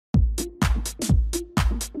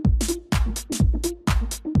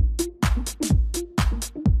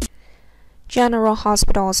General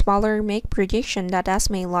Hospital spoilers make prediction that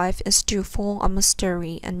Esme's life is too full of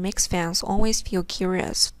mystery and makes fans always feel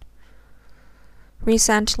curious.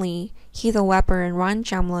 Recently, Heather Webber and Ryan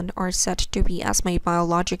Jamland are said to be Esme's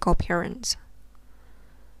biological parents.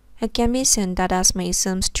 It can be seen that Esme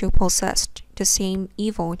seems to possess the same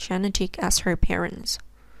evil genetic as her parents,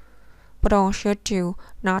 but all should do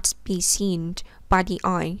not be seen by the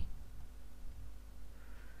eye.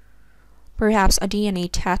 Perhaps a DNA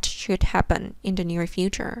test should happen in the near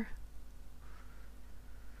future.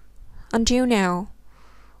 Until now,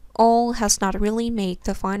 all has not really made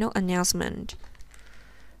the final announcement.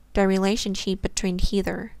 The relationship between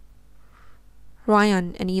Heather,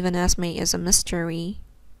 Ryan, and even Esme is a mystery.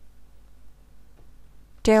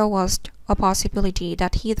 There was a possibility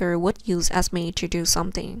that Heather would use Esme to do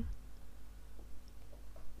something.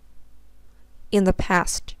 In the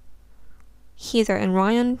past, Heather and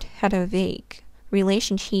Ryan had a vague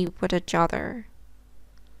relationship with each other.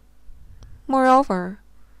 Moreover,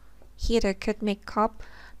 Heather could make up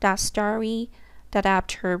that story that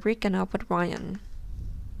after her breaking up with Ryan,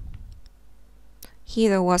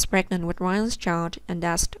 Heather was pregnant with Ryan's child, and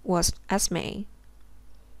that was Esme.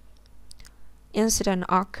 Incident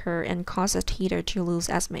occurred and caused Heather to lose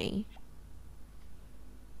Esme.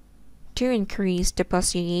 To increase the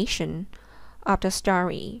persuasion of the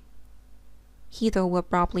story, Heather will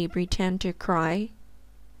probably pretend to cry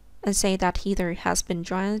and say that Heather has been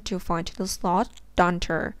trying to find the slot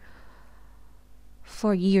daughter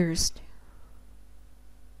for years.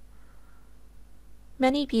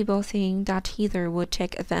 Many people think that Heather would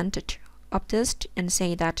take advantage of this and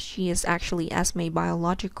say that she is actually Esme's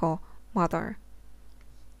biological mother.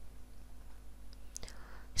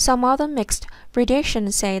 Some other mixed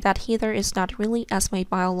predictions say that Heather is not really Esme's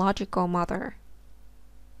biological mother.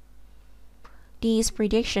 These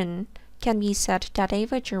predictions can be said that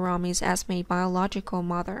Ava Jerome is Esme's biological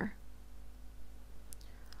mother.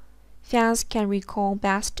 Fans can recall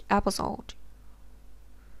past episode.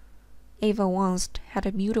 Ava once had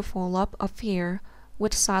a beautiful love affair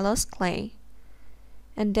with Silas Clay,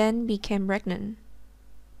 and then became pregnant.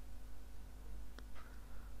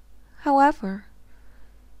 However,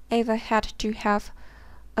 Ava had to have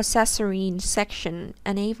a cesarean section,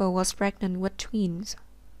 and Ava was pregnant with twins.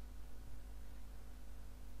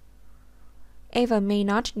 Ava may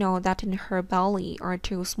not know that in her belly are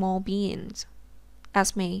two small beings,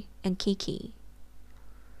 Esme and Kiki.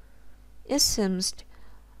 It seems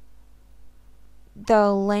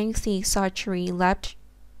the lengthy surgery left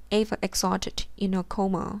Ava exhausted in a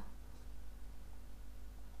coma.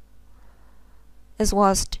 It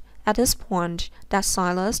was at this point that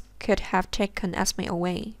Silas could have taken Esme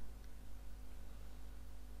away.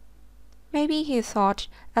 Maybe he thought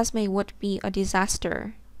Esme would be a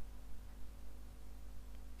disaster.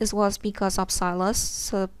 It was because of Silas'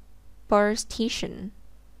 superstition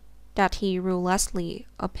that he ruthlessly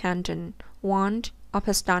abandoned one of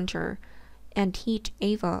his daughters and hid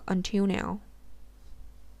Ava until now.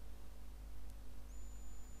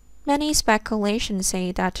 Many speculations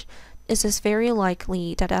say that it is very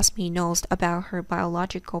likely that Esme knows about her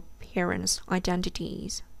biological parents'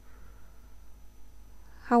 identities.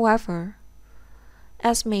 However,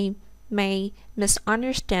 Esme may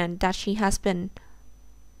misunderstand that she has been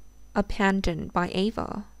abandoned by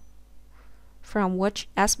Ava, from which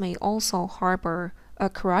Esme also harbors a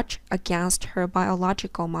grudge against her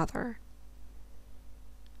biological mother.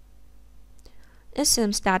 It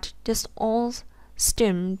seems that this all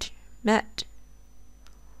stemmed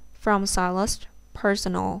from Silas'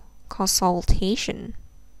 personal consultation.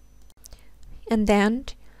 And then,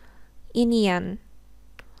 in the end,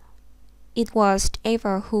 it was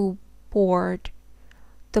Ava who bore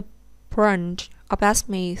the brunt of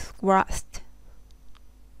Esme's wrath.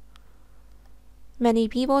 Many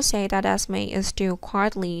people say that Esme is still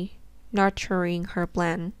quietly nurturing her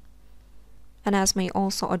plan, and Esme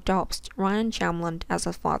also adopts Ryan Jamland as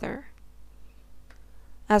a father.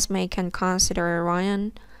 Esme can consider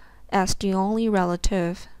Ryan as the only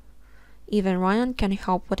relative. Even Ryan can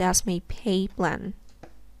help with Esme's pay plan.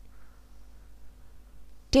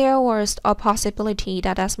 There was a possibility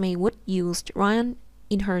that Esme would use Ryan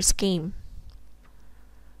in her scheme,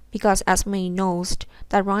 because Esme knows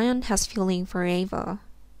that Ryan has feeling for Ava.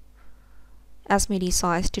 Esme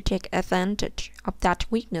decides to take advantage of that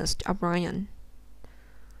weakness of Ryan.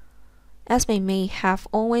 Esme may have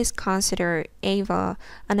always considered Ava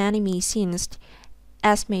an enemy since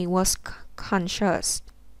Esme was conscious.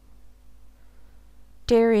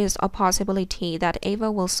 There is a possibility that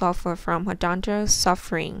Ava will suffer from her daughter's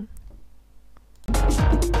suffering.